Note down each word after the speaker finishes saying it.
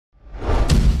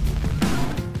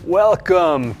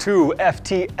Welcome to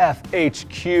FTF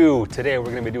HQ. Today we're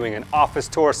going to be doing an office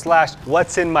tour slash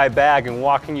what's in my bag and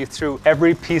walking you through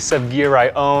every piece of gear I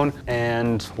own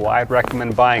and why I'd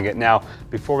recommend buying it. Now,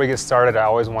 before we get started, I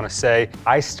always want to say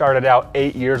I started out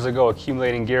 8 years ago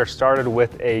accumulating gear. Started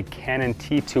with a Canon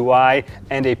T2i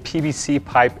and a PVC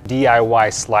pipe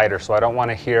DIY slider. So I don't want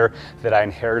to hear that I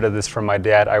inherited this from my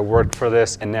dad. I worked for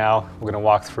this, and now we're going to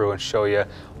walk through and show you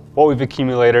what we've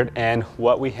accumulated and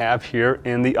what we have here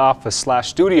in the office slash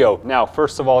studio. Now,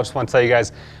 first of all, I just want to tell you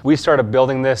guys, we started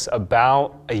building this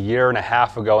about a year and a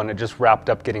half ago, and it just wrapped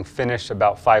up getting finished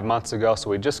about 5 months ago. So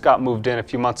we just got moved in a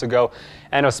few months ago,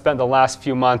 and I've spent the last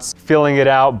few months filling it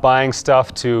out, buying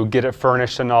stuff to get it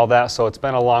furnished and all that. So it's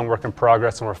been a long work in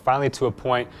progress, and we're finally to a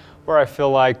point where I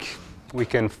feel like we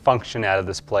can function out of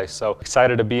this place. So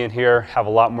excited to be in here, have a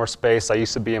lot more space. I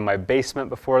used to be in my basement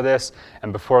before this,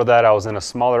 and before that I was in a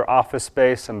smaller office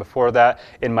space, and before that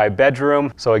in my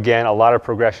bedroom. So again, a lot of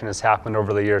progression has happened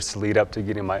over the years to lead up to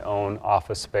getting my own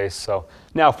office space. So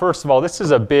now, first of all, this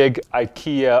is a big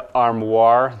IKEA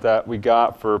armoire that we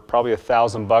got for probably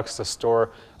 $1,000 to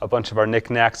store a bunch of our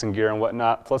knickknacks and gear and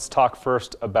whatnot. Let's talk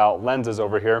first about lenses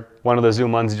over here. One of the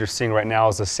zoom lenses you're seeing right now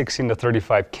is a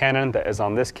 16-35 Canon that is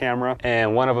on this camera,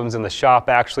 and one of them's in the shop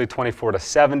actually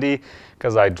 24-70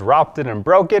 because I dropped it and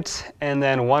broke it, and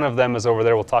then one of them is over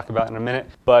there we'll talk about in a minute.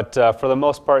 But for the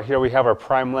most part here we have our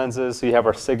prime lenses. So you have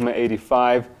our Sigma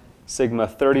 85, Sigma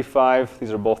 35,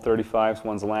 these are both 35s,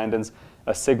 one's Landon's,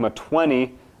 a Sigma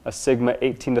 20, a Sigma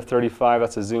 18-35,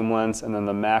 that's a zoom lens, and then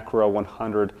the Macro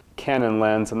 100 Canon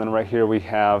lens, and then right here we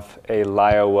have a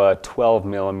Laowa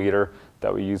 12mm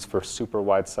that we use for super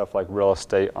wide stuff like real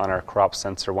estate on our crop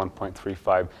sensor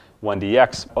 1.35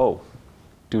 1DX. Oh,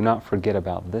 do not forget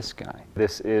about this guy.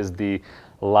 This is the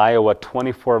Laowa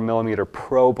 24mm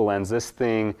probe lens. This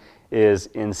thing is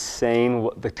insane,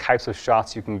 the types of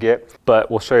shots you can get, but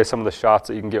we'll show you some of the shots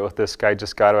that you can get with this guy.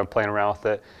 Just got it, I'm playing around with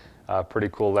it. Pretty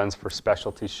cool lens for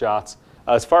specialty shots.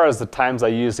 As far as the times I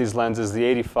use these lenses, the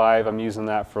 85, I'm using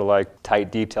that for like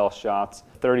tight detail shots.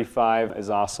 35 is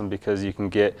awesome because you can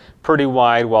get pretty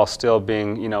wide while still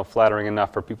being, you know, flattering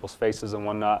enough for people's faces and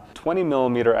whatnot.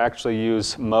 20mm I actually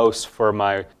use most for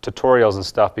my tutorials and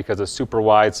stuff because it's super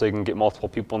wide, so you can get multiple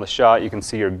people in the shot. You can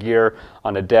see your gear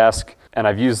on a desk. And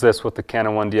I've used this with the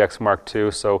Canon 1DX Mark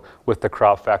II, so with the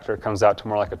crop factor, it comes out to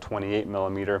more like a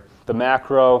 28mm. The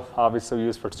Macro, obviously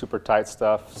used for super tight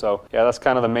stuff. So yeah, that's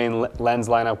kind of the main lens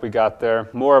lineup we got there.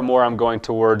 More and more I'm going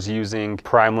towards using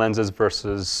prime lenses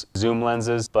versus zoom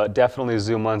lenses, but definitely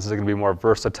zoom lenses are gonna be more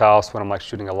versatile, so when I'm like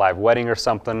shooting a live wedding or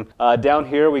something. Down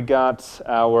here we got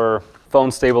our phone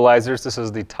stabilizers. This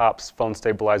is the top phone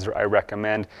stabilizer I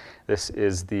recommend. This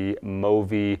is the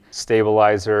Movi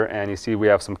stabilizer, and you see we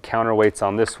have some counterweights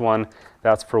on this one.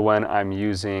 That's for when I'm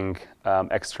using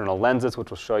external lenses, which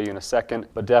we'll show you in a second,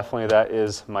 but definitely that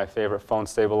is my favorite phone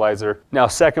stabilizer. Now,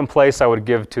 second place I would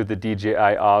give to the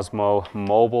DJI Osmo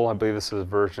Mobile. I believe this is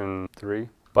version 3.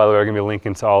 By the way, we're going to be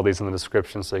linking to all these in the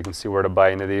description so you can see where to buy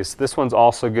into these. This one's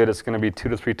also good. It's going to be 2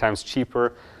 to 3 times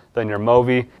cheaper than your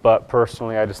Movi, but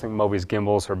personally I just think Movi's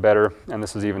gimbals are better, and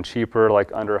this is even cheaper, like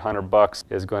under $100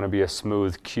 is going to be a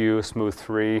Smooth Q, Smooth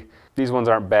 3. These ones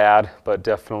aren't bad, but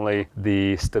definitely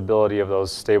the stability of those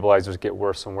stabilizers get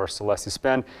worse and worse the less you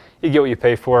spend. You get what you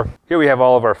pay for. Here we have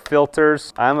all of our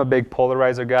filters. I'm a big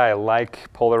polarizer guy. I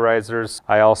like polarizers.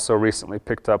 I also recently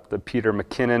picked up the Peter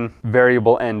McKinnon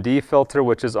variable ND filter,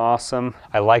 which is awesome.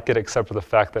 I like it except for the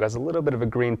fact that it has a little bit of a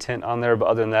green tint on there, but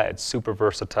other than that, it's super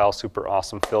versatile, super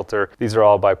awesome filter. These are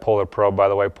all by Polar Pro, by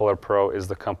the way. Polar Pro is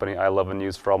the company I love and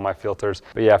use for all my filters.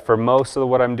 But yeah, for most of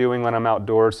what I'm doing when I'm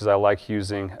outdoors is I like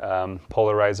using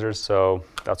polarizers, so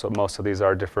that's what most of these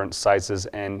are, different sizes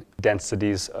and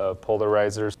densities of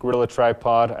polarizers. Gorilla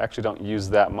tripod, I actually don't use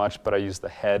that much, but I use the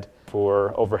head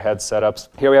for overhead setups.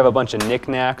 Here we have a bunch of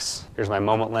knickknacks. Here's my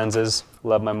Moment lenses,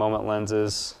 love my Moment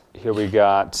lenses. Here we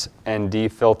got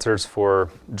ND filters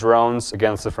for drones,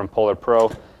 again this is from Polar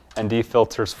Pro. ND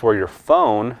filters for your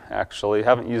phone, actually,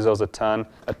 haven't used those a ton.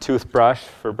 A toothbrush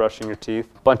for brushing your teeth,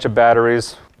 bunch of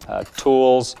batteries,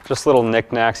 tools, just little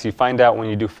knickknacks. You find out when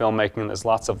you do filmmaking, there's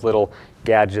lots of little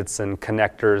gadgets and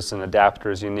connectors and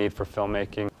adapters you need for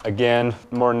filmmaking. Again,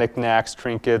 more knickknacks,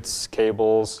 trinkets,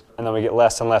 cables, and then we get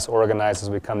less and less organized as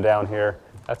we come down here.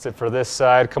 That's it for this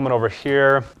side. Coming over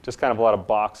here, just kind of a lot of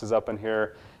boxes up in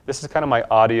here. This is kind of my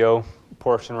audio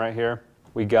portion right here.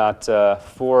 We got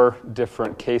 4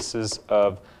 different cases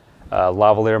of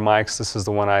lavalier mics. This is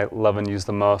the one I love and use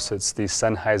the most. It's the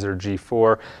Sennheiser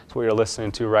G4. It's what you're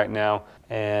listening to right now.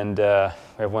 And we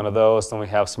have one of those. Then we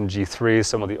have some G3s,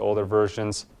 some of the older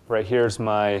versions. Right here's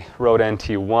my Rode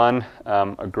NT1,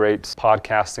 a great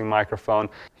podcasting microphone.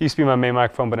 It used to be my main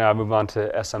microphone, but now I've moved on to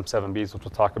SM7Bs, which we'll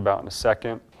talk about in a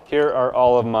second. Here are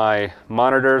all of my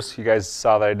monitors. You guys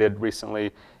saw that I did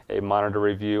recently a monitor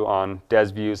review on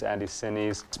DesViews, Andy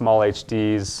Cine's, Small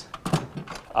HDs,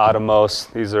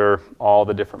 Atomos. These are all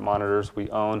the different monitors we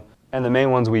own. And the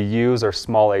main ones we use are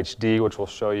Small HD, which we'll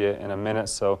show you in a minute.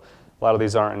 So a lot of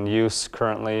these aren't in use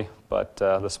currently, but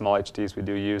the Small HDs we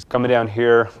do use. Coming down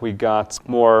here, we got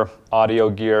more audio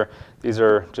gear. These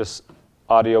are just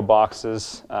audio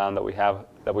boxes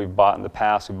that we've bought in the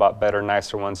past. We bought better,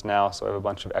 nicer ones now, so I have a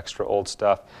bunch of extra old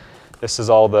stuff. This is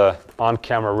all the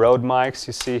on-camera Rode mics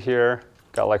you see here.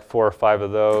 Got like 4 or 5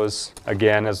 of those.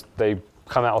 Again, as they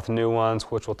come out with new ones,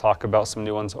 which we'll talk about some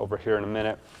new ones over here in a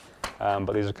minute.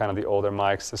 But these are kind of the older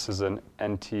mics. This is an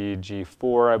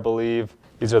NT-G4, I believe.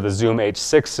 These are the Zoom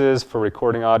H6s for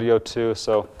recording audio too.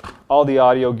 So all the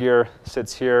audio gear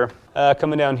sits here.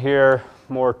 Coming down here,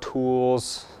 more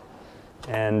tools.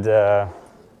 And yeah,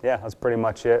 that's pretty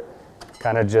much it.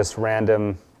 Kind of just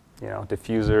random,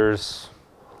 diffusers,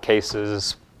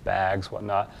 cases, bags,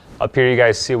 whatnot. Up here you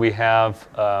guys see we have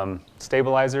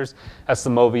stabilizers. That's the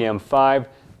Movi M5.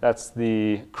 That's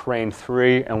the Crane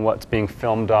 3, and what's being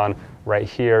filmed on right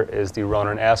here is the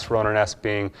Ronin S. Ronin S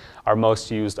being our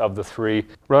most used of the 3.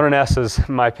 Ronin S is,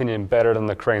 in my opinion, better than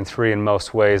the Crane 3 in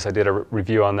most ways. I did a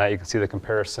review on that. You can see the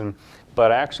comparison.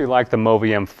 But I actually like the Movi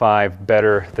M5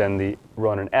 better than the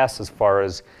Ronin S as far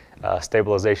as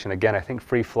stabilization. Again, I think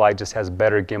FreeFly just has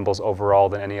better gimbals overall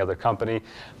than any other company,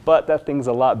 but that thing's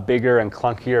a lot bigger and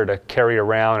clunkier to carry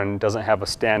around and doesn't have a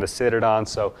stand to sit it on,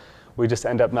 so we just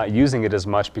end up not using it as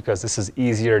much because this is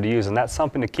easier to use. And that's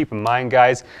something to keep in mind,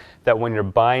 guys, that when you're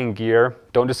buying gear,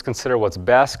 don't just consider what's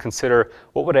best, consider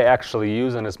what would I actually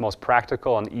use and is most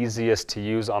practical and easiest to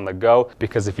use on the go,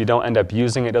 because if you don't end up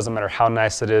using it, doesn't matter how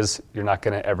nice it is, you're not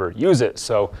gonna ever use it.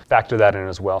 So factor that in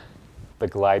as well. The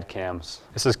glide cams.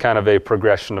 This is kind of a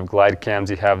progression of glide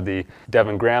cams. You have the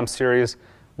Devon Graham series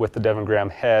with the Devon Graham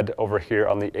head over here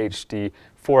on the HD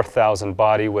 4000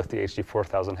 body with the HD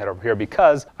 4000 head over here,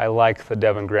 because I like the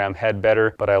Devon Graham head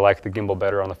better, but I like the gimbal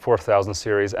better on the 4000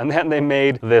 series. And then they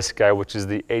made this guy, which is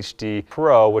the HD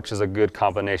Pro, which is a good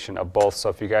combination of both. So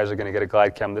if you guys are gonna get a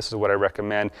glide cam, this is what I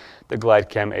recommend. The Glide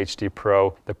Cam HD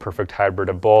Pro, the perfect hybrid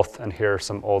of both. And here are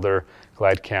some older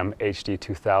Glide Cam HD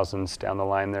 2000s down the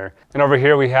line there. And over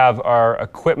here we have our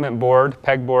equipment board,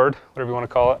 pegboard, whatever you wanna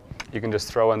call it. You can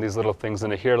just throw in these little things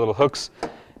into here, little hooks,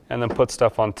 and then put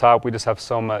stuff on top. We just have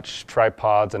so much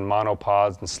tripods and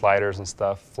monopods and sliders and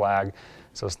stuff, flag.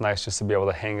 So it's nice just to be able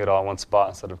to hang it all in one spot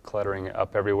instead of cluttering it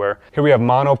up everywhere. Here we have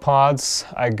monopods.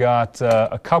 I got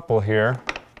a couple here.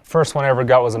 First one I ever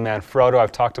got was a Manfrotto.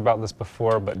 I've talked about this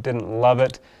before, but didn't love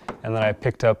it. And then I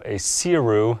picked up a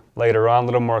Sirui later on, a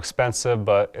little more expensive,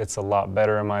 but it's a lot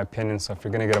better in my opinion. So if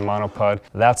you're gonna get a monopod,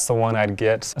 that's the one I'd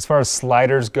get. As far as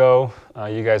sliders go,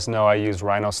 you guys know I use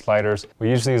Rhino sliders. We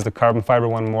usually use the carbon fiber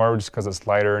one more just because it's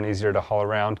lighter and easier to haul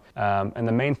around. And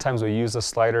the main times we use the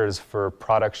slider is for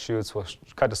product shoots. We'll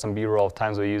cut to some B-roll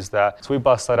times we use that. So we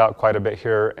bust that out quite a bit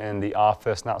here in the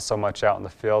office, not so much out in the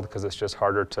field because it's just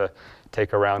harder to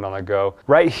take around on the go.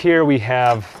 Right here we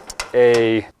have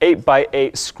a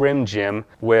 8x8 Scrim Gym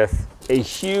with a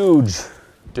huge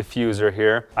diffuser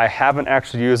here. I haven't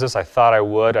actually used this. I thought I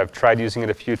would. I've tried using it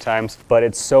a few times, but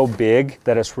it's so big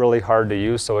that it's really hard to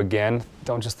use. So again,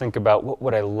 don't just think about what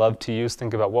would I love to use,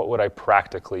 think about what would I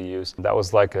practically use. That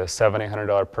was like a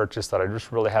 $700-800 purchase that I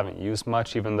just really haven't used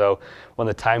much, even though when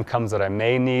the time comes that I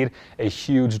may need a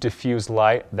huge diffuse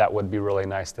light, that would be really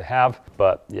nice to have.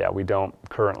 But yeah, we don't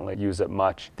currently use it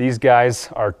much. These guys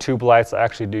are tube lights. I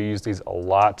actually do use these a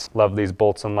lot. Love these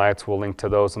Boltzmann lights. We'll link to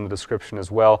those in the description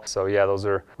as well. So yeah, those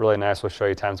are really nice. We'll show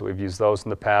you times that we've used those in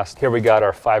the past. Here we got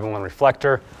our 5-in-1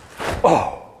 reflector.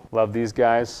 Oh! Love these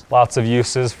guys. Lots of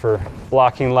uses for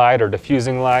blocking light or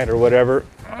diffusing light or whatever.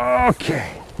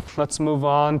 Okay, let's move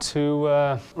on to,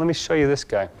 let me show you this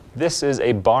guy. This is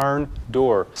a barn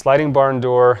door, sliding barn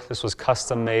door. This was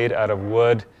custom made out of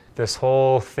wood. This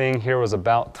whole thing here was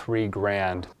about $3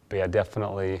 grand, but yeah,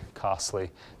 definitely costly.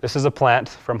 This is a plant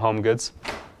from Home Goods,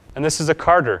 and this is a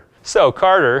Carter. So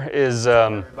Carter is,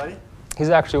 he's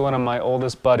actually one of my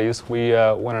oldest buddies. We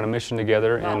went on a mission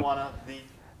together.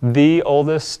 The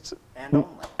oldest and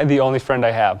the only friend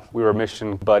I have. We were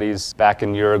mission buddies back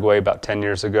in Uruguay about 10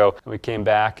 years ago. We came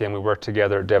back and we worked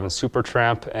together at Devon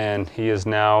Supertramp, and he is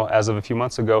now, as of a few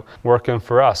months ago, working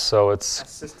for us. So it's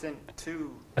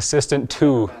assistant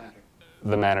to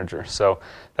the manager. So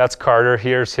that's Carter.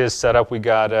 Here's his setup. We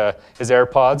got his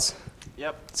AirPods.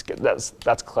 Yep.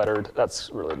 That's cluttered. That's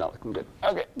really not looking good.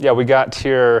 Okay. Yeah, we got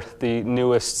here the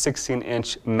newest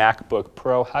 16-inch MacBook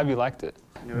Pro. How have you liked it?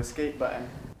 New escape button.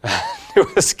 New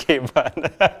escape button.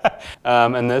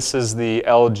 And this is the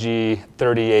LG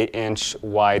 38-inch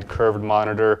wide curved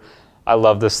monitor. I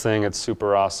love this thing. It's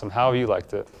super awesome. How have you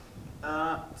liked it?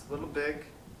 It's a little big.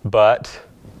 But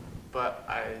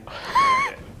I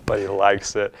like it. But he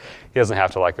likes it. He doesn't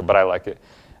have to like it, but I like it.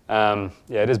 Yeah,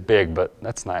 it is big, but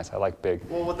that's nice. I like big.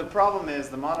 Well, what the problem is,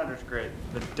 the monitor's great.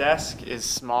 The desk is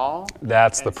small.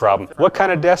 That's the problem. What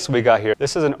kind of desk we got here?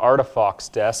 This is an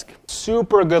Artifox desk.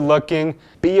 Super good looking.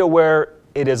 Be aware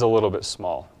it is a little bit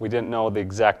small. We didn't know the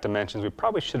exact dimensions. We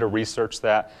probably should have researched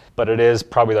that, but it is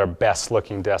probably our best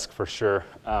looking desk for sure.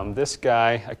 This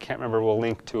guy, I can't remember, we'll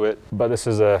link to it, but this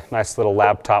is a nice little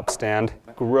laptop stand.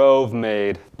 Grove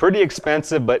made. Pretty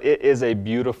expensive, but it is a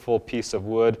beautiful piece of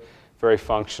wood. Very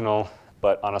functional,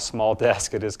 but on a small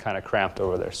desk, it is kind of cramped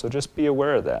over there. So just be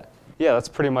aware of that. Yeah, that's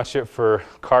pretty much it for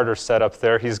Carter's setup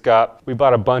there. We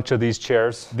bought a bunch of these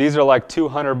chairs. These are like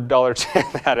 $200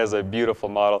 chairs. That is a beautiful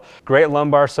model. Great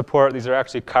lumbar support. These are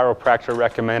actually chiropractor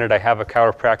recommended. I have a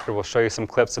chiropractor. We'll show you some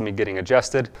clips of me getting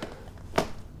adjusted.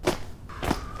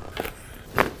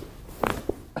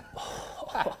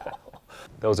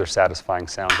 Those are satisfying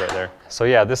sounds right there. So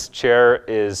yeah, this chair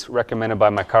is recommended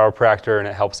by my chiropractor and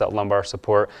it helps out lumbar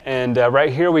support. And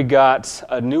right here we got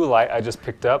a new light I just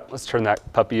picked up. Let's turn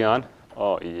that puppy on.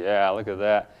 Oh yeah, look at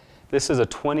that. This is a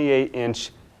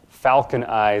 28-inch Falcon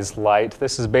Eyes light.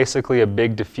 This is basically a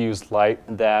big diffused light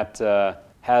that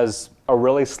has a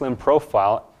really slim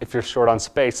profile if you're short on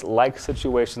space, like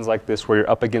situations like this where you're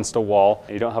up against a wall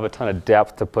and you don't have a ton of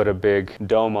depth to put a big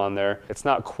dome on there. It's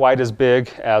not quite as big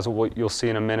as what you'll see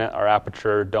in a minute, our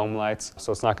Aputure dome lights,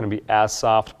 so it's not going to be as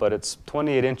soft, but it's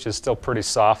 28 inches, still pretty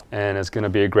soft, and it's going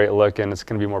to be a great look, and it's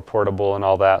going to be more portable and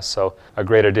all that, so a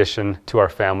great addition to our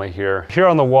family here. Here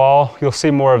on the wall, you'll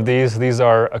see more of these. These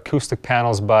are acoustic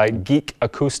panels by Geek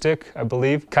Acoustic, I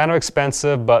believe. Kind of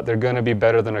expensive, but they're going to be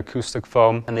better than acoustic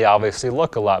foam, and they obviously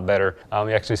look a lot better. You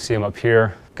actually see them up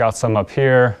here. Got some up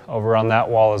here, over on that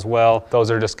wall as well.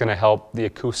 Those are just gonna help the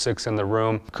acoustics in the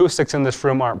room. Acoustics in this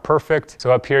room aren't perfect.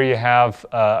 So up here you have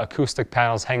acoustic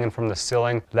panels hanging from the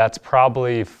ceiling. That's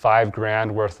probably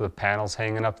 $5,000 worth of panels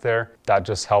hanging up there. That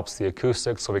just helps the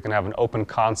acoustics so we can have an open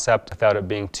concept without it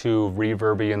being too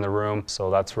reverby in the room.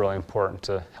 So that's really important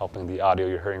to helping the audio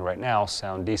you're hearing right now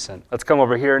sound decent. Let's come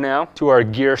over here now to our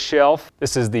gear shelf.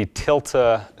 This is the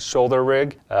Tilta shoulder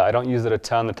rig. I don't use it a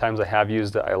ton. The times I have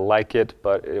used it, I like it,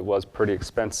 but it was pretty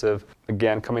expensive.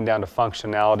 Again, coming down to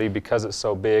functionality, because it's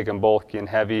so big and bulky and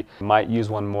heavy, might use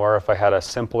one more if I had a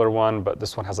simpler one, but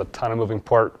this one has a ton of moving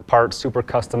parts, super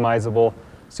customizable,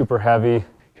 super heavy.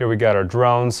 Here we got our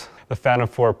drones. The Phantom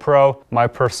 4 Pro, my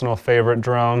personal favorite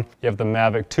drone. You have the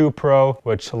Mavic 2 Pro,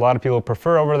 which a lot of people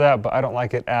prefer over that, but I don't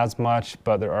like it as much,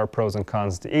 but there are pros and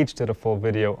cons to each. Did a full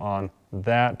video on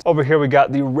that. Over here we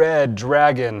got the Red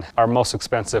Dragon, our most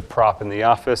expensive prop in the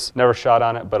office. Never shot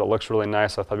on it, but it looks really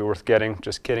nice. I thought it'd be worth getting.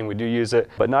 Just kidding, we do use it,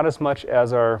 but not as much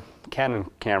as our Canon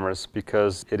cameras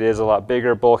because it is a lot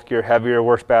bigger, bulkier, heavier,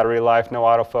 worse battery life, no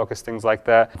autofocus, things like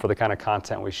that. For the kind of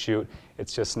content we shoot,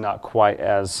 it's just not quite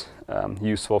as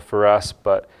useful for us,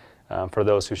 but for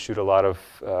those who shoot a lot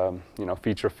of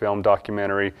feature film,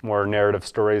 documentary, more narrative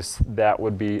stories, that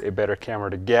would be a better camera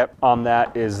to get. On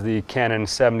that is the Canon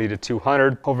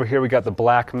 70-200. Over here we got the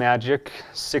Blackmagic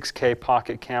 6K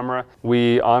pocket camera.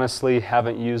 We honestly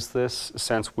haven't used this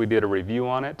since we did a review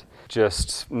on it.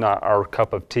 Just not our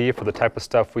cup of tea for the type of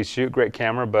stuff we shoot. Great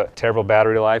camera, but terrible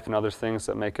battery life and other things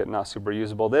that make it not super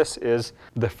usable. This is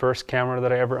the first camera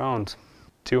that I ever owned.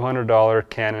 $200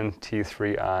 Canon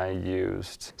T3i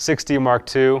used. 6D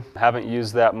Mark II, haven't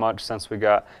used that much since we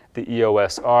got the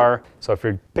EOS R. So if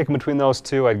you're picking between those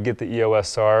two, I'd get the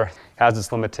EOS R. Has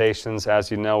its limitations.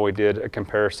 As you know, we did a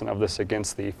comparison of this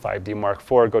against the 5D Mark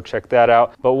IV. Go check that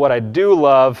out. But what I do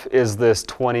love is this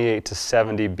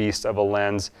 28-70 beast of a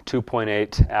lens,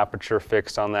 2.8 aperture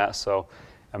fixed on that. So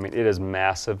I mean, it is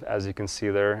massive, as you can see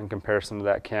there, in comparison to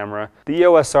that camera. The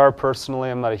EOS R, personally,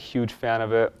 I'm not a huge fan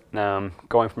of it.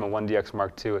 Going from a 1DX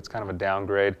Mark II, it's kind of a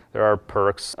downgrade. There are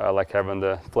perks, like having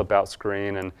the flip-out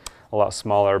screen and a lot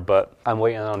smaller, but I'm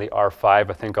waiting on the R5.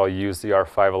 I think I'll use the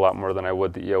R5 a lot more than I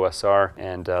would the EOS R,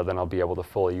 and then I'll be able to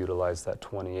fully utilize that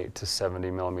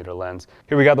 28-70 millimeter lens.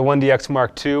 Here we got the 1DX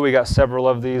Mark II. We got several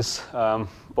of these.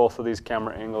 Both of these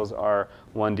camera angles are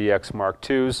 1DX Mark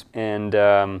IIs, and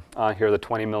on here the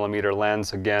 20mm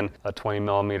lens. Again,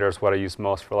 20mm is what I use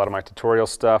most for a lot of my tutorial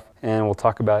stuff, and we'll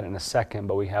talk about it in a second,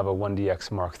 but we have a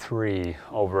 1DX Mark III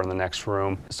over in the next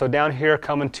room. So down here,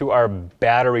 coming to our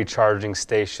battery charging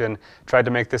station. Tried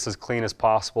to make this as clean as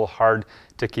possible. Hard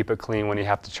to keep it clean when you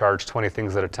have to charge 20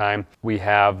 things at a time. We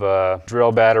have a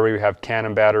drill battery, we have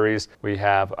Canon batteries, we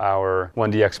have our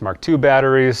 1DX Mark II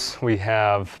batteries, we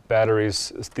have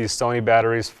batteries, these Sony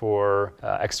batteries for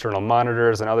external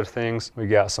monitors and other things. We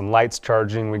got some lights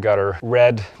charging, we got our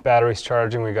red batteries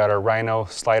charging, we got our Rhino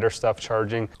slider stuff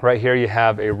charging. Right here you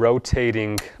have a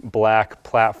rotating black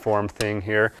platform thing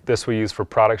here. This we use for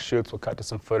product shoots. We'll cut to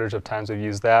some footage of times we've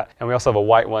used that. And we also have a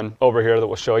white one over here that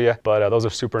we'll show you, but those are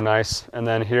super nice. And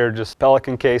then here just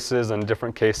Pelican cases and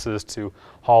different cases to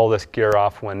haul this gear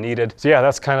off when needed. So yeah,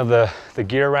 that's kind of the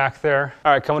gear rack there.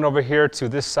 All right, coming over here to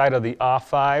this side of the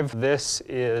A5. This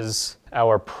is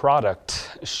our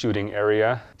product shooting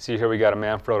area. See here we got a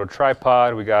Manfrotto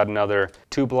tripod, we got another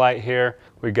tube light here,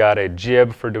 we got a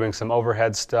jib for doing some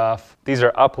overhead stuff. These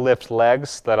are uplift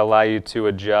legs that allow you to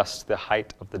adjust the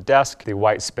height of the desk, the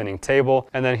white spinning table,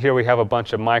 and then here we have a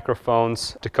bunch of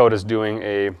microphones. Dakota's doing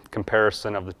a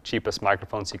comparison of the cheapest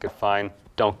microphones he could find.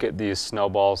 Don't get these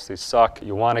snowballs, these suck.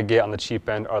 You want to get on the cheap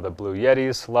end are the Blue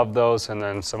Yetis, love those, and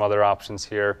then some other options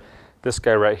here. This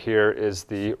guy right here is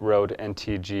the Rode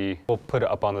NTG. We'll put it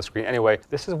up on the screen. Anyway,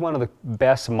 this is one of the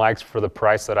best mics for the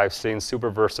price that I've seen. Super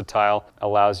versatile,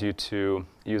 allows you to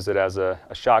use it as a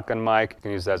shotgun mic. You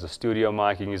can use it as a studio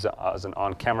mic. You can use it as an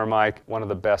on-camera mic. One of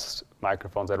the best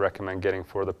microphones I'd recommend getting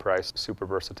for the price. Super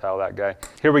versatile, that guy.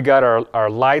 Here we got our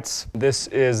lights. This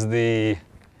is the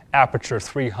Aputure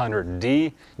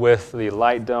 300D with the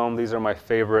light dome. These are my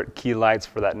favorite key lights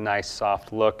for that nice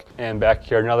soft look. And back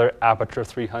here, another Aputure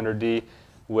 300D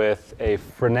with a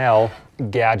Fresnel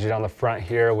gadget on the front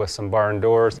here with some barn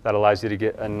doors that allows you to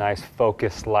get a nice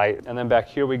focused light. And then back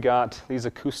here we got these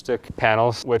acoustic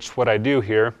panels, which what I do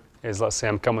here is, let's say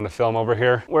I'm coming to film over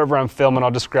here. Wherever I'm filming,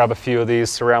 I'll just grab a few of these,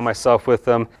 surround myself with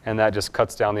them, and that just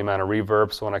cuts down the amount of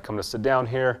reverb. So when I come to sit down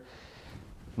here,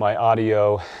 my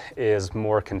audio is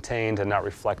more contained and not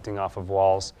reflecting off of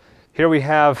walls. Here we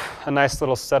have a nice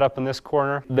little setup in this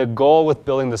corner. The goal with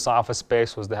building this office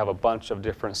space was to have a bunch of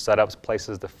different setups,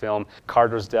 places to film.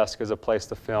 Carter's desk is a place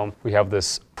to film. We have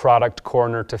this product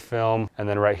corner to film. And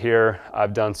then right here,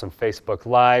 I've done some Facebook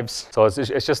Lives. So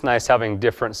it's just nice having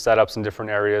different setups in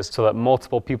different areas so that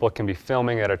multiple people can be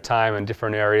filming at a time in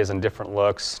different areas and different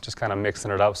looks, just kind of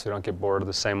mixing it up so you don't get bored of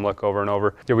the same look over and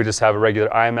over. Here we just have a regular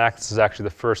iMac. This is actually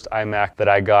the first iMac that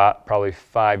I got probably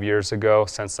 5 years ago.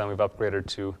 Since then, we've upgraded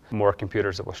to more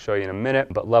computers that we'll show you in a minute,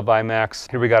 but love iMacs.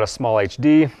 Here we got a small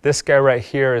HD. This guy right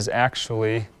here is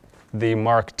actually the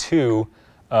Mark II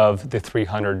of the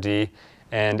 300D.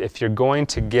 And if you're going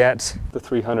to get the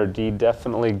 300D,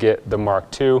 definitely get the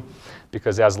Mark II,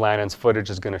 because as Landon's footage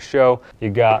is going to show, you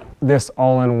got this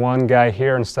all-in-one guy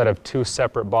here instead of two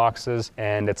separate boxes,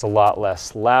 and it's a lot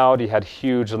less loud. You had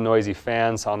huge noisy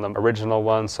fans on the original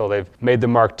one, so they've made the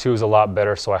Mark IIs a lot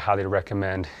better, so I highly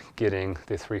recommend getting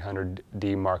the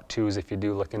 300D Mark IIs if you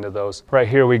do look into those. Right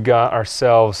here we got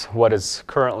ourselves what is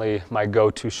currently my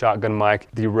go-to shotgun mic,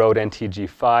 the Rode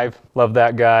NTG5. Love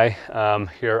that guy.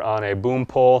 Here on a boom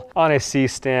pole, on a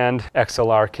C-stand,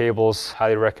 XLR cables.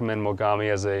 Highly recommend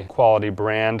Mogami as a quality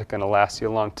brand. Gonna last you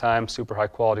a long time. Super high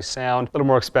quality sound. A little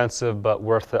more expensive, but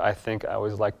worth it. I think I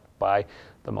always like to buy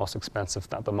the most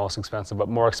expensive, not the most expensive, but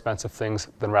more expensive things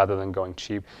rather than going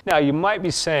cheap. Now you might be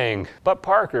saying, but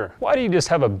Parker, why do you just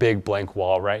have a big blank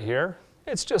wall right here?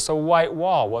 It's just a white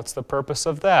wall. What's the purpose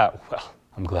of that? Well,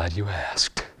 I'm glad you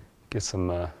asked. Get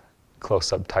some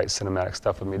close-up, tight cinematic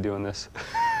stuff with me doing this.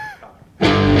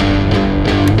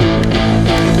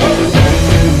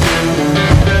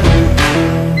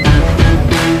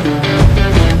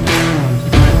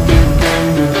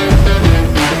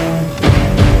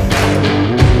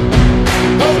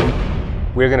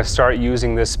 We're going to start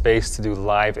using this space to do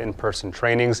live in-person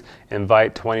trainings,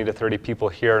 invite 20 to 30 people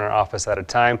here in our office at a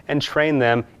time, and train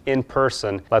them in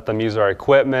person. Let them use our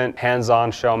equipment,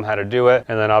 hands-on, show them how to do it,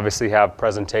 and then obviously have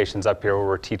presentations up here where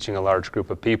we're teaching a large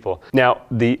group of people. Now,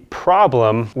 the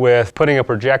problem with putting a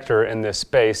projector in this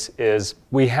space is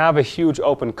we have a huge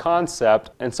open concept,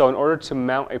 and so in order to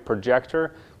mount a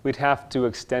projector, we'd have to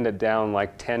extend it down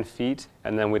like 10 feet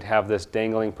and then we'd have this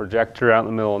dangling projector out in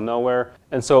the middle of nowhere.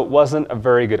 And so it wasn't a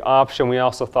very good option. We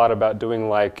also thought about doing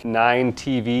like 9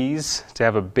 TVs to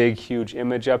have a big, huge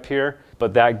image up here,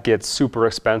 but that gets super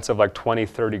expensive, like 20,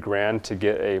 30 grand to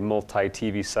get a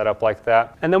multi-TV setup like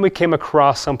that. And then we came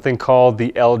across something called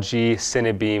the LG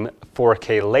Cinebeam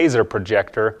 4K laser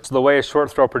projector. So the way a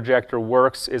short throw projector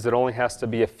works is it only has to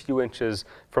be a few inches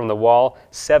from the wall,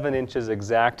 7 inches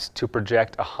exact to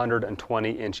project a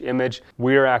 120-inch image.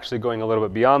 We're actually going a little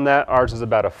bit beyond that. Ours is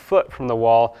about a foot from the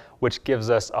wall, which gives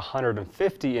us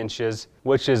 150 inches,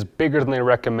 which is bigger than they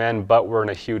recommend, but we're in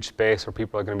a huge space where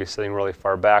people are going to be sitting really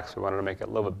far back, so we wanted to make it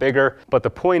a little bit bigger. But the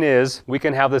point is, we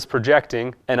can have this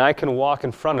projecting, and I can walk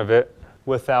in front of it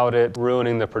without it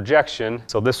ruining the projection.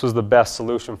 So this was the best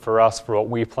solution for us for what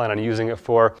we plan on using it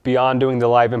for. Beyond doing the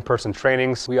live in-person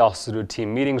trainings, we also do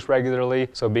team meetings regularly.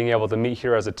 So being able to meet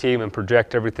here as a team and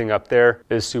project everything up there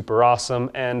is super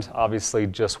awesome. And obviously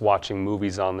just watching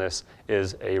movies on this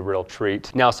is a real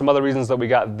treat. Now, some other reasons that we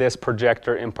got this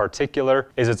projector in particular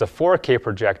is it's a 4K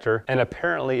projector, and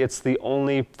apparently it's the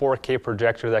only 4K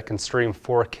projector that can stream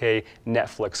 4K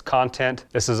Netflix content.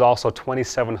 This is also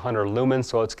 2700 lumens,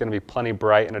 so it's going to be plenty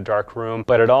bright in a dark room,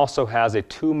 but it also has a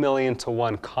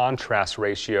 2,000,000:1 contrast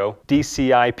ratio,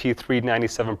 DCI-P3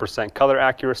 97% color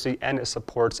accuracy, and it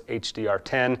supports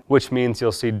HDR10, which means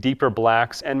you'll see deeper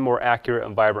blacks and more accurate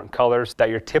and vibrant colors that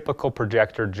your typical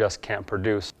projector just can't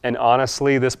produce. And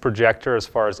honestly, this projector, as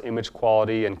far as image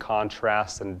quality and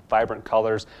contrast and vibrant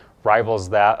colors, rivals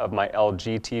that of my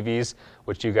LG TVs,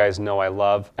 which you guys know I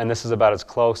love. And this is about as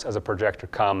close as a projector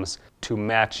comes to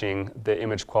matching the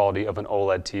image quality of an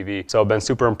OLED TV. So I've been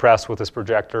super impressed with this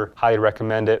projector, highly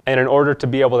recommend it. And in order to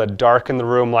be able to darken the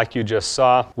room like you just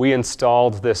saw, we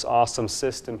installed this awesome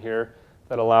system here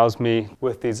that allows me,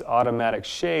 with these automatic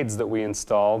shades that we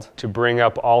installed, to bring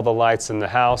up all the lights in the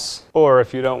house. Or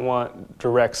if you don't want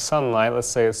direct sunlight, let's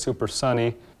say it's super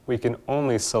sunny, we can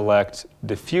only select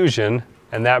diffusion,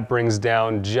 and that brings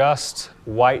down just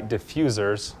white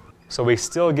diffusers. So we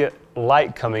still get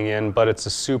light coming in, but it's a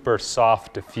super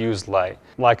soft diffused light.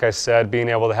 Like I said, being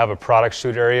able to have a product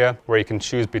shoot area where you can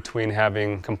choose between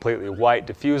having completely white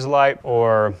diffused light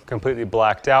or completely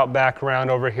blacked out background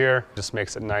over here just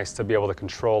makes it nice to be able to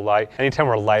control light. Anytime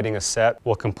we're lighting a set,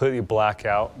 we'll completely black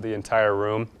out the entire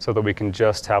room so that we can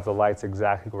just have the lights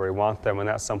exactly where we want them. And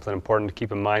that's something important to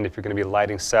keep in mind if you're going to be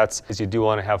lighting sets, is you do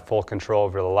want to have full control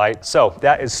over the light. So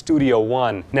that is Studio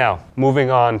 1. Now, moving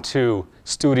on to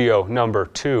Studio number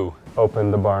 2.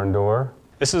 Open the barn door.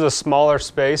 This is a smaller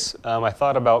space. I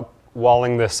thought about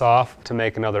walling this off to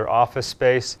make another office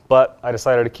space, but I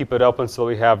decided to keep it open so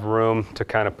we have room to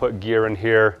kind of put gear in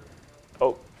here.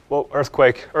 Oh, whoa,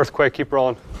 earthquake, keep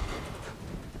rolling.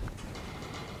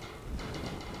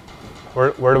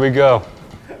 Where do we go?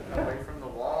 Away from the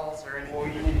walls or anything. Well,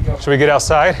 you need to go. Should we get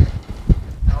outside?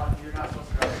 No, you're not supposed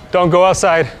to go outside. Don't go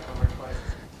outside. Place.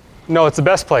 No, it's the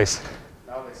best place.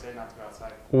 No, they say not to go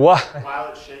outside. What?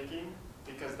 While it's shaking,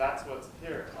 because that's what's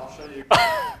here. I'll show you.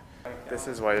 This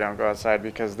is why you don't go outside,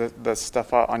 because the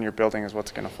stuff on your building is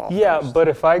what's going to fall. Yeah, first. but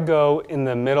if I go in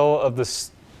the middle of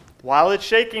this, While it's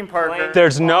shaking, Parker.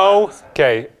 there's no,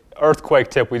 okay, earthquake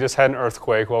tip. We just had an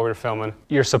earthquake while we were filming.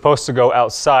 You're supposed to go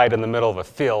outside in the middle of a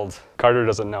field. Carter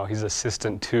doesn't know. He's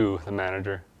assistant to the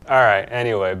manager. All right,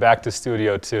 anyway, back to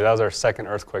Studio 2. That was our second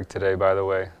earthquake today, by the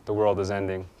way. The world is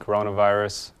ending.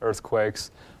 Coronavirus,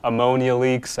 earthquakes, ammonia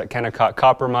leaks at Kennecott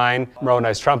Copper Mine.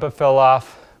 Moroni's trumpet fell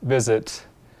off. Visit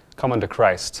Come Unto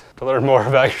Christ to learn more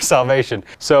about your salvation.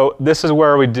 So this is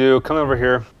where we do, come over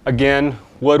here. Again,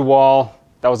 wood wall.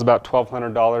 That was about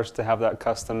 $1,200 to have that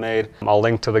custom made. I'll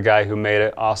link to the guy who made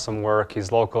it. Awesome work.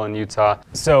 He's local in Utah.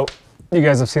 So you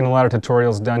guys have seen a lot of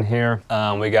tutorials done here.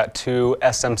 We got 2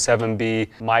 SM7B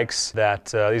mics that,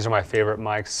 these are my favorite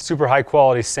mics. Super high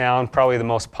quality sound, probably the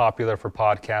most popular for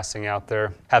podcasting out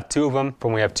there. Have 2 of them.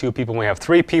 When we have 2 people, when we have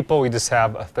 3 people, we just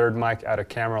have a third mic out of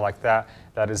camera like that.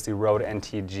 That is the Rode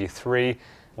NTG3.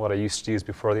 What I used to use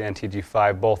before the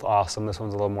NTG5, both awesome. This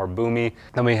one's a little more boomy.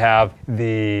 Then we have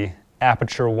the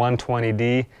Aputure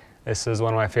 120D. This is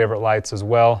one of my favorite lights as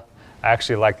well. I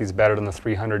actually like these better than the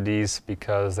 300Ds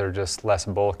because they're just less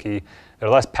bulky. They're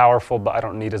less powerful, but I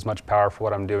don't need as much power for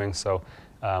what I'm doing, so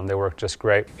they work just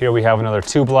great. Here we have another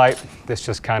tube light. This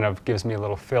just kind of gives me a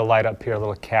little fill light up here, a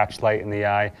little catch light in the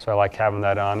eye, so I like having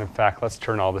that on. In fact, let's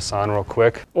turn all this on real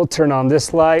quick. We'll turn on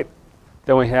this light.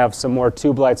 Then we have some more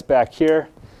tube lights back here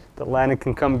that Landon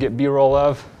can come get B-roll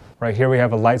of. Right here we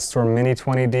have a Lightstorm Mini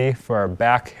 20D for our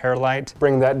back hair light.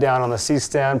 Bring that down on the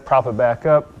C-stand, prop it back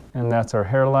up, and that's our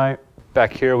hair light.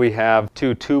 Back here we have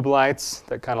 2 tube lights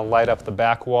that kind of light up the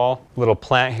back wall. Little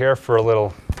plant here for a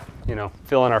little you know,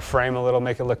 fill in our frame a little,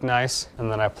 make it look nice.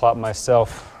 And then I plop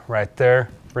myself right there,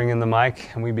 bring in the mic,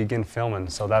 and we begin filming.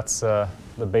 So that's the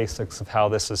basics of how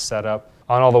this is set up.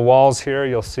 On all the walls here,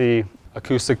 you'll see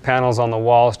acoustic panels on the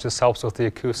walls, just helps with the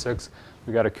acoustics.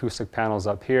 We got acoustic panels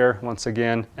up here once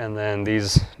again, and then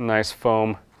these nice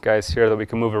foam guys here that we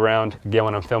can move around. Again,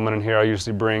 when I'm filming in here, I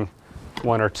usually bring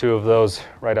 1 or 2 of those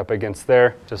right up against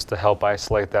there just to help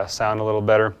isolate that sound a little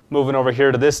better. Moving over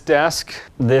here to this desk,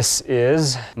 this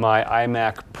is my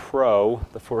iMac Pro,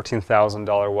 the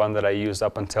 $14,000 one that I used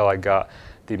up until I got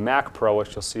the Mac Pro,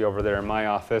 which you'll see over there in my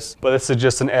office. But this is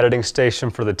just an editing station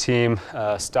for the team.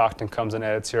 Stockton comes and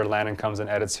edits here, Landon comes and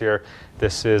edits here.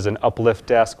 This is an uplift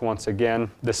desk once again.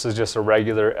 This is just a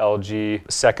regular LG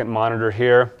second monitor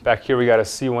here. Back here we got a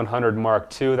C100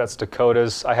 Mark II, that's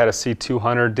Dakota's. I had a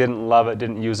C200, didn't love it,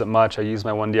 didn't use it much. I use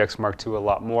my 1DX Mark II a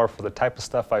lot more for the type of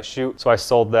stuff I shoot, so I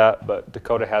sold that, but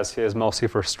Dakota has his mostly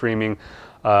for streaming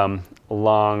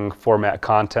long format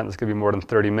content that's gonna be more than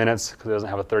 30 minutes because it doesn't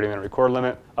have a 30-minute record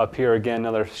limit. Up here again,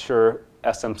 another Shure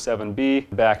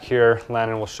SM7B. Back here,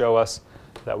 Landon will show us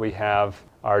that we have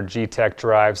our G-Tech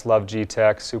drives. Love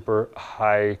G-Tech, super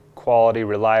high quality,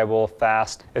 reliable,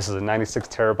 fast. This is a 96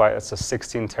 terabyte, it's a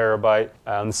 16 terabyte.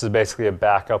 This is basically a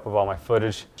backup of all my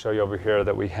footage. Show you over here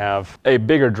that we have a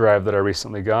bigger drive that I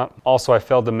recently got. Also, I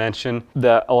failed to mention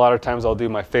that a lot of times I'll do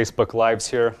my Facebook Lives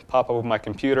here, pop up with my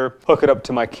computer, hook it up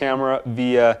to my camera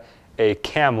via a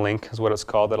cam link is what it's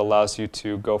called, that allows you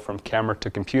to go from camera to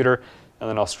computer, and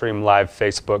then I'll stream live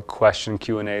Facebook question,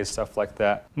 Q&As, stuff like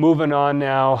that. Moving on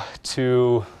now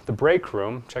to the break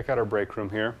room. Check out our break room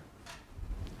here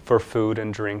for food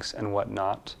and drinks and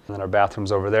whatnot. And then our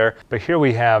bathroom's over there. But here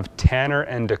we have Tanner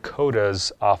and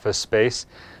Dakota's office space.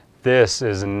 This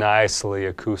is nicely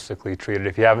acoustically treated.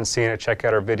 If you haven't seen it, check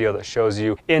out our video that shows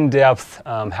you in depth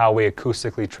how we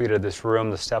acoustically treated this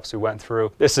room, the steps we went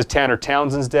through. This is Tanner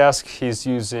Townsend's desk. He's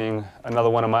using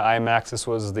another one of my iMacs. This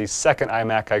was the second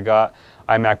iMac I got.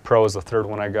 iMac Pro is the third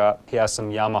one I got. He has some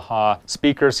Yamaha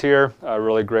speakers here,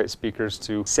 really great speakers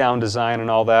to sound design and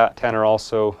all that. Tanner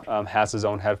also has his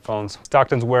own headphones.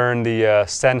 Stockton's wearing the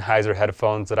Sennheiser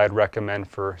headphones that I'd recommend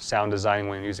for sound design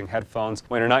when you're using headphones.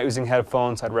 When you're not using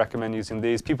headphones, I'd recommend using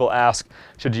these. People ask,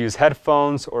 should you use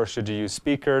headphones or should you use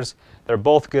speakers? They're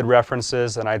both good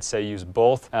references, and I'd say use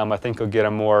both. I think you'll get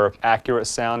a more accurate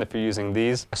sound if you're using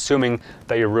these, assuming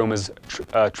that your room is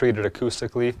treated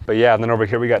acoustically. But yeah, and then over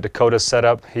here we got Dakota's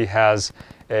setup. He has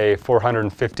a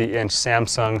 450-inch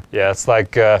Samsung. Yeah, it's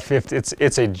like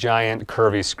it's a giant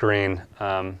curvy screen.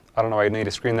 I don't know why you need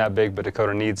a screen that big, but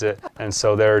Dakota needs it. And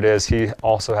so there it is. He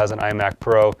also has an iMac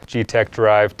Pro, G-Tech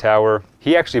drive, tower.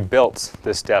 He actually built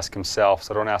this desk himself,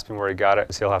 so don't ask me where he got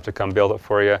it. So he'll have to come build it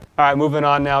for you. All right, moving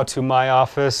on now to my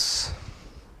office.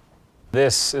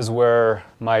 This is where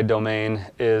my domain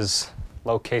is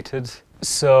located.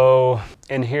 So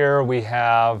in here we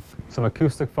have some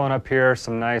acoustic phone up here,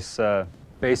 some nice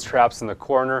bass traps in the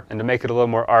corner, and to make it a little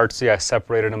more artsy, I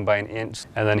separated them by 1 inch.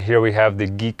 And then here we have the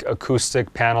Geek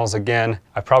acoustic panels again.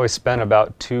 I probably spent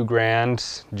about $2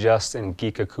 grand just in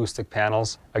Geek acoustic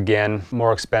panels. Again,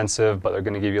 more expensive, but they're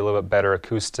gonna give you a little bit better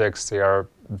acoustics. They are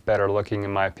better looking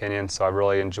in my opinion, so I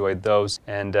really enjoyed those.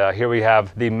 And here we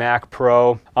have the Mac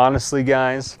Pro. Honestly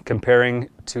guys, comparing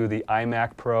to the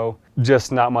iMac Pro,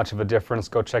 just not much of a difference.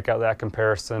 Go check out that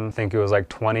comparison. I think it was like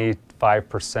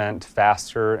 25%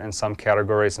 faster in some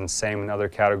categories and same in other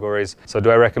categories. So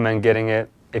do I recommend getting it?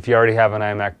 If you already have an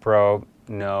iMac Pro,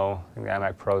 no, I think the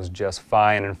iMac Pro is just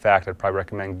fine. In fact, I'd probably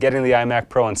recommend getting the iMac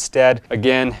Pro instead.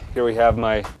 Again, here we have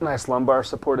my nice lumbar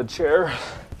supported chair.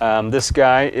 This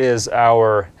guy is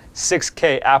our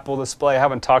 6K Apple display. I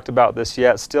haven't talked about this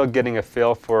yet, still getting a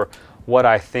feel for what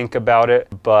I think about it,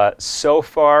 but so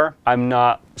far I'm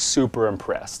not super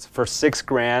impressed. For $6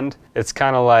 grand, it's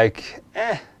kind of like,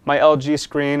 my LG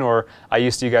screen, or I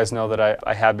used to, you guys know that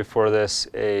I had before this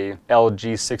a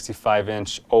LG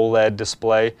 65-inch OLED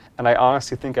display, and I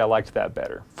honestly think I liked that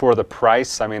better. For the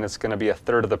price, I mean, it's going to be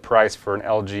 1/3 of the price for an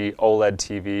LG OLED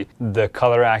TV. The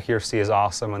color accuracy is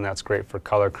awesome, and that's great for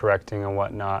color correcting and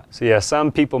whatnot. So yeah,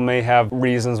 some people may have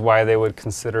reasons why they would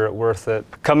consider it worth it.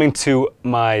 Coming to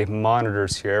my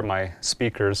monitors here, my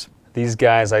speakers, these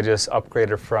guys I just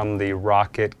upgraded from the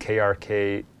Roccat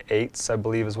KRK 8s, I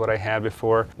believe is what I had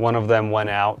before. One of them went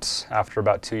out after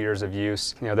about 2 years of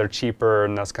use. You know, they're cheaper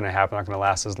and that's gonna happen, not gonna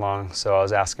last as long. So I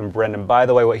was asking Brendan, by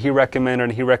the way, what he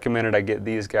recommended I get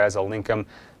these guys, I'll link them.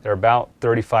 They're about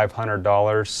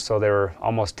 $3,500, so they were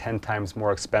almost 10 times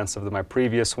more expensive than my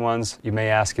previous ones. You may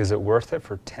ask, is it worth it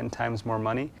for 10 times more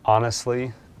money?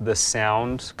 Honestly, the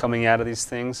sound coming out of these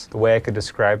things, the way I could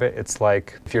describe it, it's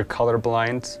like if you're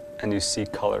colorblind and you see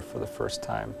color for the first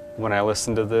time. when I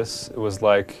listened to this, it was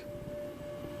like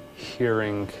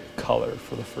hearing color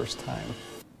for the first time.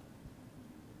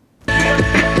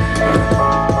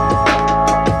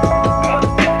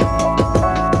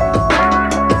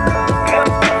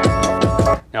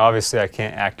 Now obviously I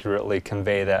can't accurately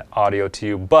convey that audio to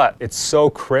you, but it's so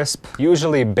crisp.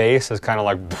 Usually bass is kind of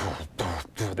like,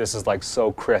 this is like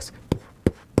so crisp.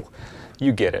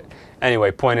 You get it.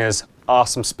 Anyway, point is,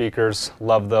 awesome speakers,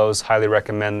 love those, highly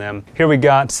recommend them. Here we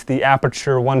got the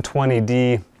Aputure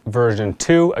 120D version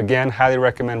 2. Again, highly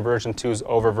recommend version 2s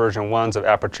over version 1s of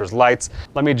Aputure's lights.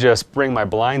 Let me just bring my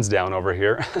blinds down over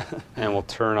here and we'll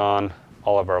turn on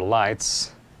all of our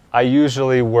lights. I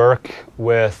usually work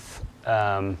with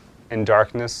in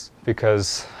darkness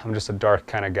because I'm just a dark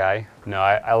kind of guy. No,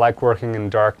 I like working in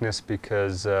darkness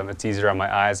because it's easier on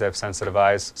my eyes. I have sensitive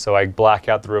eyes, so I black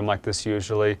out the room like this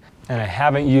usually. And I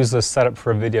haven't used this setup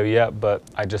for a video yet, but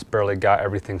I just barely got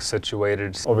everything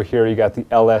situated. Over here you got the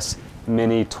LS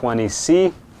Mini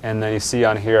 20C. And then you see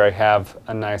on here I have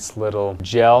a nice little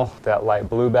gel, that light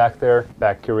blue back there.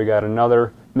 Back here we got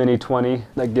another Mini 20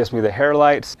 that gives me the hair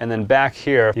light. And then back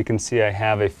here you can see I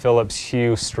have a Philips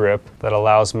Hue strip that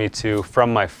allows me to,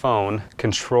 from my phone,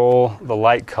 control the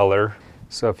light color.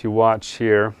 So if you watch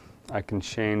here, I can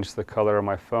change the color of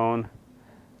my phone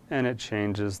and it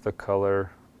changes the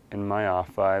color in my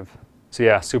off-5. So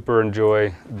yeah, super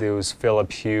enjoy those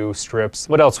Philips Hue strips.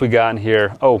 What else we got in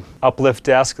here? Oh, uplift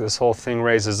desk. This whole thing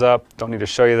raises up. Don't need to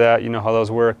show you that. You know how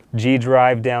those work. G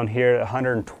drive down here,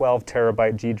 112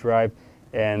 terabyte G drive.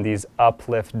 And these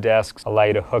uplift desks allow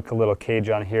you to hook a little cage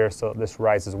on here so this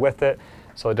rises with it,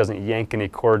 so it doesn't yank any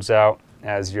cords out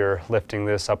as you're lifting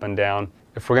this up and down.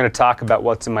 If we're going to talk about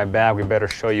what's in my bag, we better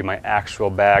show you my actual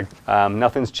bag.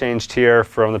 Nothing's changed here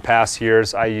from the past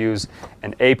years. I use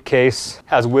an Ape case.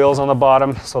 Has wheels on the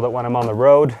bottom so that when I'm on the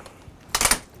road,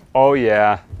 oh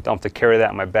yeah, don't have to carry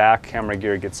that in my back. Camera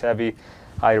gear gets heavy.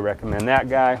 I recommend that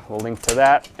guy. We'll link to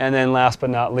that. And then last but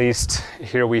not least,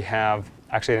 here we have,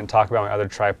 actually I didn't talk about my other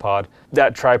tripod.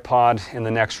 That tripod in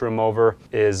the next room over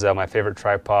is my favorite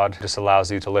tripod. It just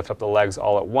allows you to lift up the legs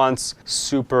all at once.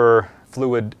 Super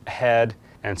fluid head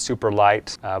and super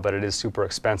light, but it is super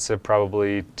expensive,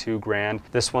 probably $2,000.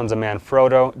 This one's a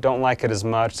Manfrotto. Don't like it as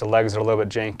much. The legs are a little bit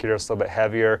jankier, it's a little bit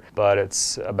heavier, but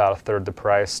it's about 1/3 the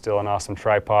price. Still an awesome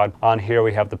tripod. On here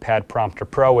we have the Pad Prompter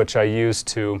Pro, which I use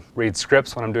to read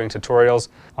scripts when I'm doing tutorials.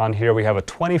 On here we have a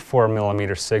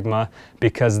 24mm Sigma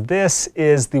because this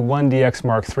is the 1DX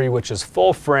Mark III, which is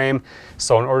full frame.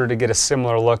 So in order to get a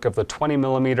similar look of the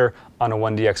 20mm on a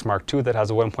 1DX Mark II that has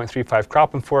a 1.35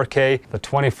 crop in 4K, the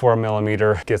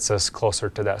 24mm gets us closer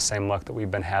to that same look that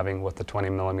we've been having with the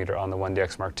 20mm on the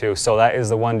 1DX Mark II. So that is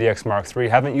the 1DX Mark III.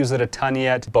 Haven't used it a ton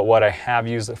yet, but what I have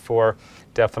used it for,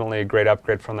 definitely a great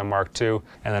upgrade from the Mark II.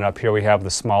 And then up here we have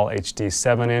the small HD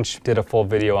 7-inch. Did a full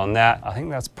video on that. I think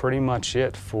that's pretty much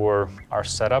it for our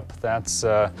setup. That's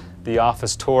the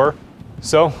office tour.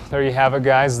 So there you have it,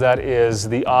 guys. That is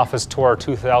the office tour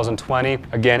 2020.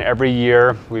 Again, every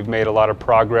year we've made a lot of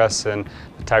progress in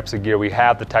the types of gear we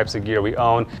have, the types of gear we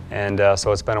own, and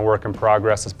so it's been a work in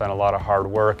progress. It's been a lot of hard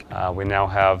work. We now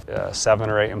have 7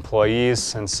 or 8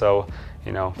 employees, and so,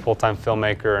 you know, full-time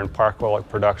filmmaker and Parkwell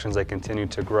Productions, they continue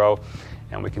to grow,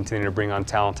 and we continue to bring on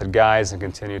talented guys and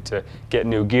continue to get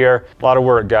new gear. A lot of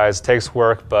work, guys. It takes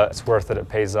work, but it's worth it. It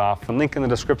pays off. A link in the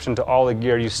description to all the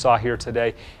gear you saw here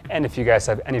today. And if you guys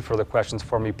have any further questions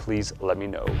for me, please let me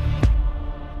know.